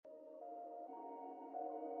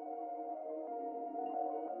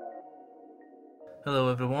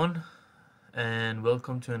Hello everyone, and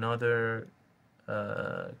welcome to another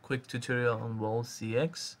quick tutorial on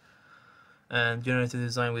WallaceiX and generative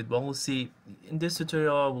design with Wallacei. In this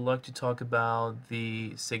tutorial I would like to talk about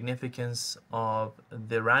the significance of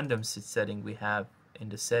the random setting we have in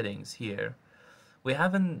the settings here. We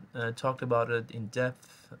haven't talked about it in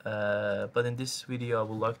depth, but in this video I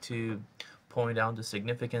would like to point out the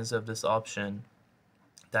significance of this option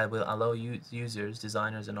that will allow users,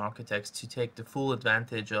 designers, and architects to take the full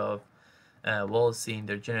advantage of Wallacei in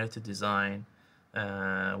their generative design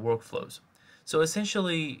workflows. So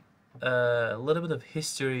essentially, a little bit of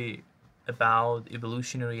history about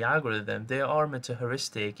evolutionary algorithm. They are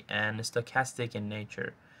metaheuristic and stochastic in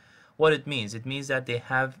nature. What it means that they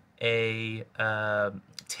have a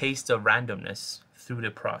taste of randomness through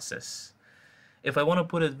the process. If I want to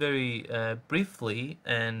put it very briefly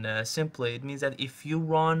and simply, it means that if you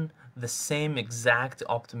run the same exact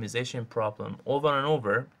optimization problem over and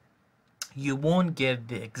over, you won't get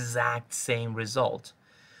the exact same result.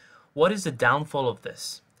 What is the downfall of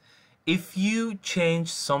this? If you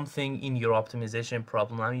change something in your optimization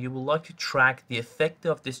problem and you would like to track the effect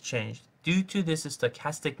of this change due to this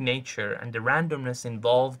stochastic nature and the randomness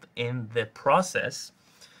involved in the process,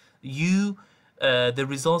 the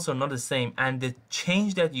results are not the same, and the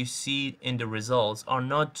change that you see in the results are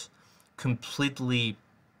not completely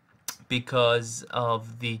because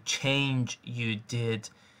of the change you did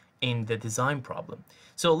in the design problem.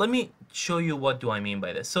 So let me show you what do I mean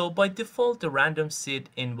by this. So by default, the random seed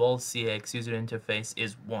in WallaceiX user interface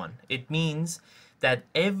is 1. It means that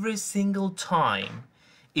every single time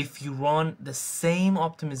if you run the same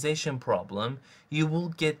optimization problem, you will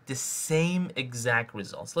get the same exact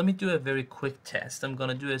results. Let me do a very quick test. I'm going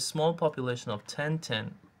to do a small population of 10,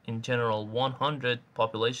 in general 100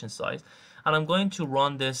 population size, and I'm going to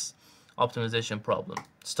run this optimization problem.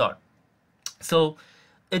 Start. So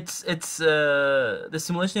the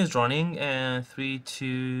simulation is running 3,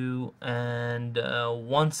 2, and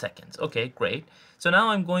 1 seconds. Okay, great. So now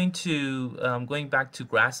I'm going back to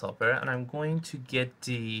Grasshopper, and I'm going to get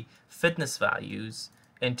the fitness values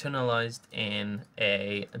internalized in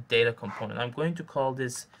a data component. I'm going to call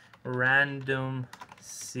this random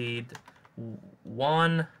seed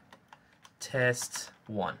 1 test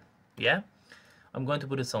 1. Yeah, I'm going to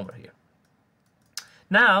put it somewhere here.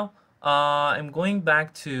 Now I'm going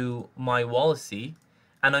back to my Wallacei,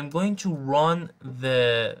 and I'm going to run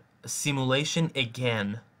the simulation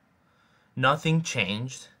again. Nothing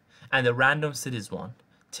changed, and the random seed is 1,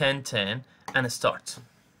 10, 10, and a start.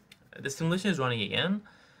 The simulation is running again,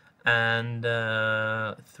 and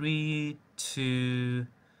 3, 2,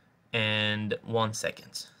 and 1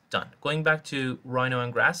 second. Done. Going back to Rhino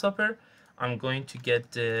and Grasshopper, I'm going to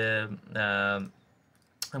get the I'm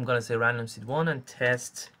going to say random seed 1 and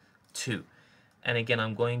test 2. And again,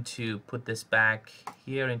 I'm going to put this back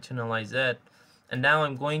here, internalize it, and now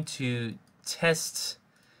I'm going to test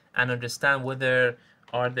and understand whether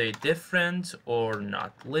are they different or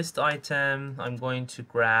not. List item, I'm going to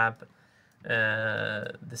grab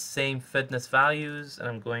the same fitness values, and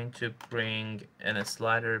I'm going to bring in a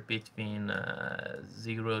slider between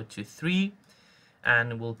 0 to 3,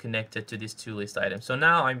 and we'll connect it to these two list items. So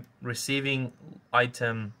now I'm receiving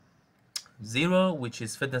item 0, which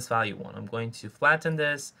is fitness value 1. I'm going to flatten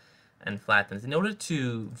this and flatten it. In order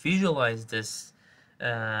to visualize this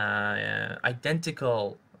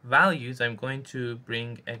identical values, I'm going to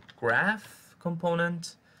bring a graph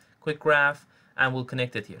component, quick graph, and we'll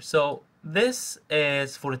connect it here. So this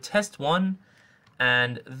is for the test 1,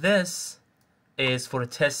 and this is for the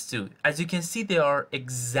test 2. As you can see, they are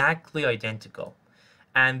exactly identical,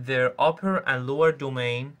 and their upper and lower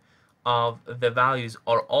domain of the values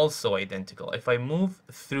are also identical. If I move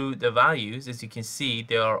through the values, as you can see,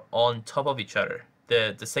 they are on top of each other.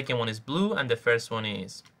 The second one is blue, and the first one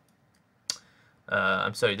is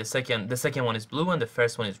I'm sorry, the second one is blue and the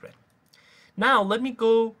first one is red. Now let me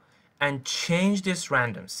go and change this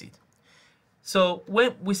random seed. So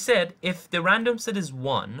when we said if the random seed is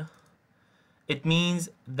 1, it means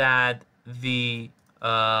that the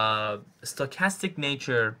stochastic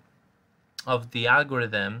nature of the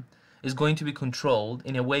algorithm is going to be controlled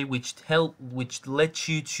in a way which lets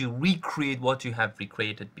you to recreate what you have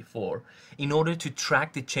recreated before in order to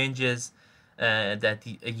track the changes that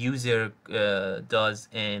a user does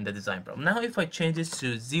in the design problem. Now if I change this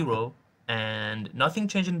to 0 and nothing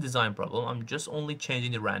changed in the design problem, I'm just only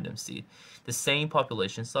changing the random seed, the same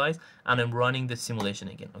population size, and I'm running the simulation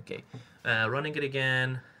again. Okay, running it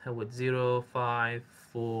again with 0, 5,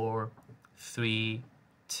 4, 3,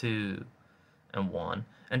 2, and 1,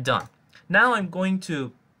 and done. Now I'm going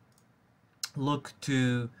to look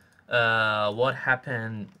to what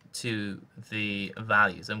happened to the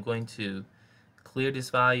values. I'm going to clear these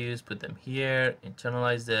values, put them here,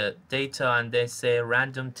 internalize the data, and they say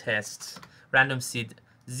random seed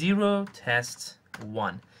 0, test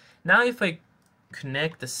 1. Now if I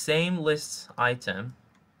connect the same list item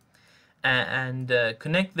and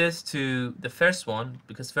connect this to the first one,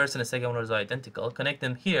 because first and the second one are identical, connect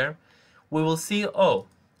them here, we will see, oh,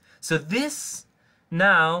 so this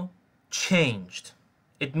now changed.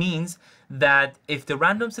 It means that if the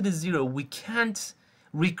random set is 0, we can't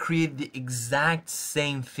recreate the exact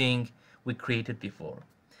same thing we created before.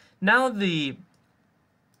 Now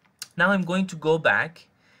I'm going to go back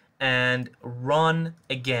and run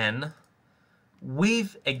again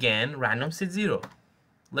with random set 0.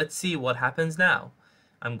 Let's see what happens now.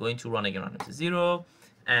 I'm going to run again random set 0,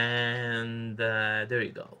 and there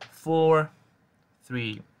you go. 4,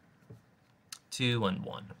 3, 2, and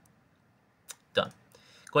 1. Done.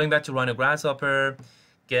 Going back to run a grasshopper,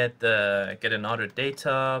 get another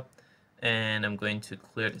data, and I'm going to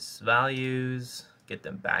clear these values, get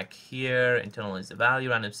them back here, internalize the value,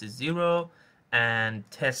 random set 0, and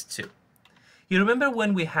test 2. You remember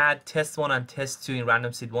when we had test 1 and test 2 in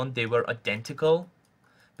random seed 1, they were identical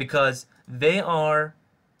because they are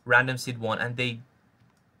random seed 1 and they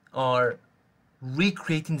are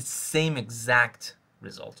recreating the same exact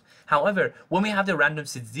result. However, when we have the random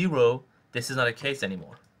seed 0, this is not the case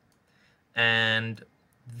anymore. And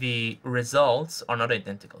the results are not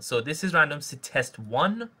identical. So this is random seed test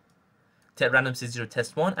 1, random seed 0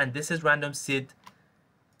 test 1, and this is random seed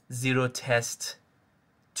 0 test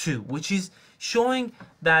 2, which is showing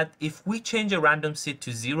that if we change a random seed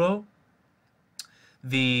to 0,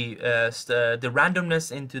 the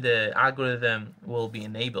randomness into the algorithm will be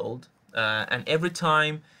enabled, and every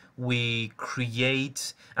time we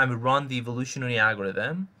create and we run the evolutionary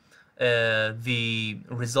algorithm, the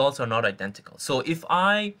results are not identical. So if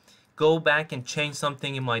I go back and change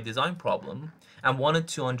something in my design problem and wanted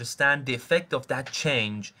to understand the effect of that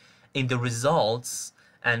change in the results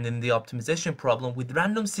and in the optimization problem, with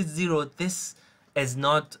random seed 0, this is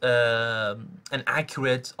not an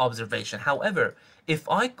accurate observation. However, if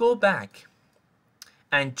I go back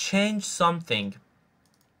and change something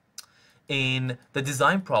in the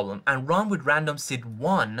design problem and run with random seed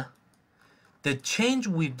 1, the change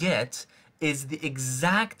we get is the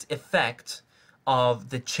exact effect of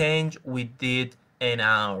the change we did in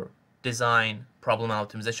our design problem,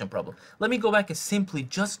 optimization problem. Let me go back and simply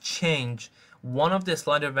just change one of the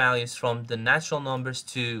slider values from the natural numbers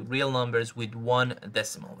to real numbers with 1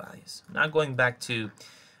 decimal values. Now going back to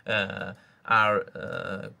our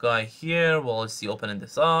guy here, Wallacei, opening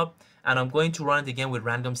this up, and I'm going to run it again with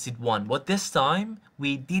random seed 1. But this time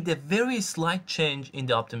we did a very slight change in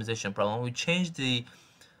the optimization problem. We changed the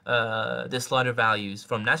slider values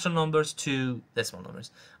from natural numbers to decimal numbers,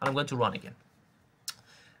 and I'm going to run again.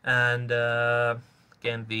 And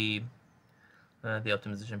again, the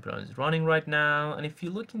optimization problem is running right now, and if you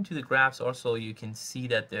look into the graphs also, you can see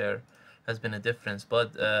that there has been a difference,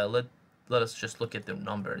 but let us just look at the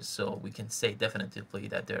numbers so we can say definitively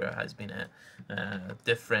that there has been a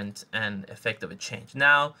different and effect of a change.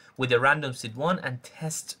 Now with the random seed 1 and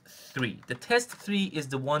test 3, the test 3 is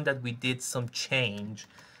the one that we did some change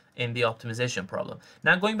in the optimization problem.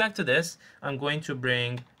 Now going back to this, I'm going to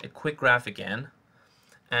bring a quick graph again,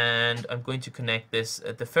 and I'm going to connect this.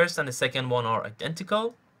 The first and the second one are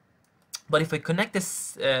identical, but if I connect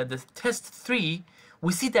this the test 3,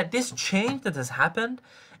 we see that this change that has happened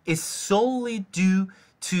is solely due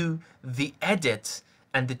to the edit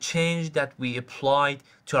and the change that we applied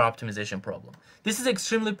to our optimization problem. This is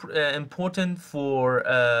extremely important for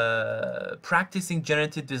practicing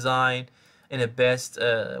generative design in the best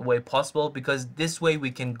way possible, because this way we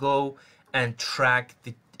can go and track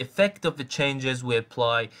the effect of the changes we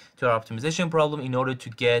apply to our optimization problem in order to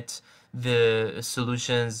get the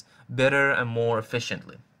solutions better and more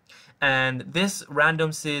efficiently. And this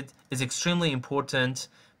random seed is extremely important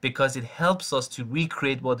because it helps us to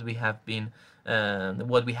recreate what we have been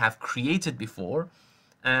what we have created before,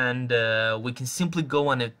 and we can simply go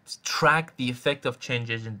and track the effect of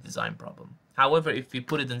changes in the design problem. However, if we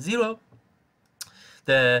put it in 0,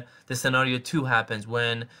 the scenario 2 happens,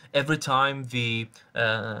 when every time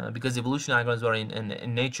because evolution algorithms are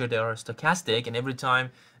in nature, they are stochastic, and every time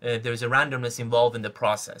there's a randomness involved in the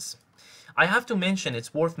process. I have to mention,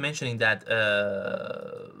 it's worth mentioning that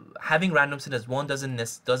having random set as 1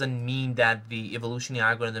 doesn't mean that the evolutionary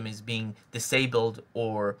algorithm is being disabled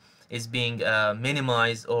or is being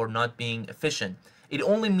minimized or not being efficient. It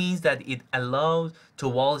only means that it allows to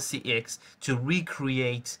WallaceiX to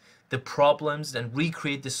recreate the problems and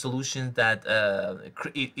recreate the solutions that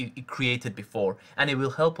it created before, and it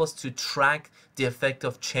will help us to track the effect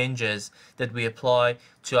of changes that we apply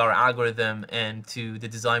to our algorithm and to the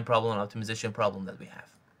design problem and optimization problem that we have.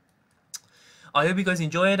 I hope you guys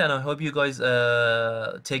enjoy it, and I hope you guys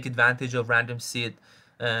take advantage of random seed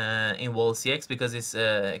in WallaceiX, because it's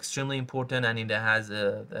extremely important, and it has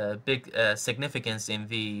a big significance in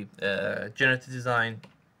the generative design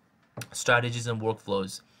strategies and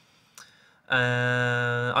workflows.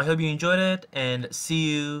 I hope you enjoyed it, and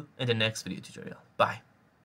see you in the next video tutorial. Bye.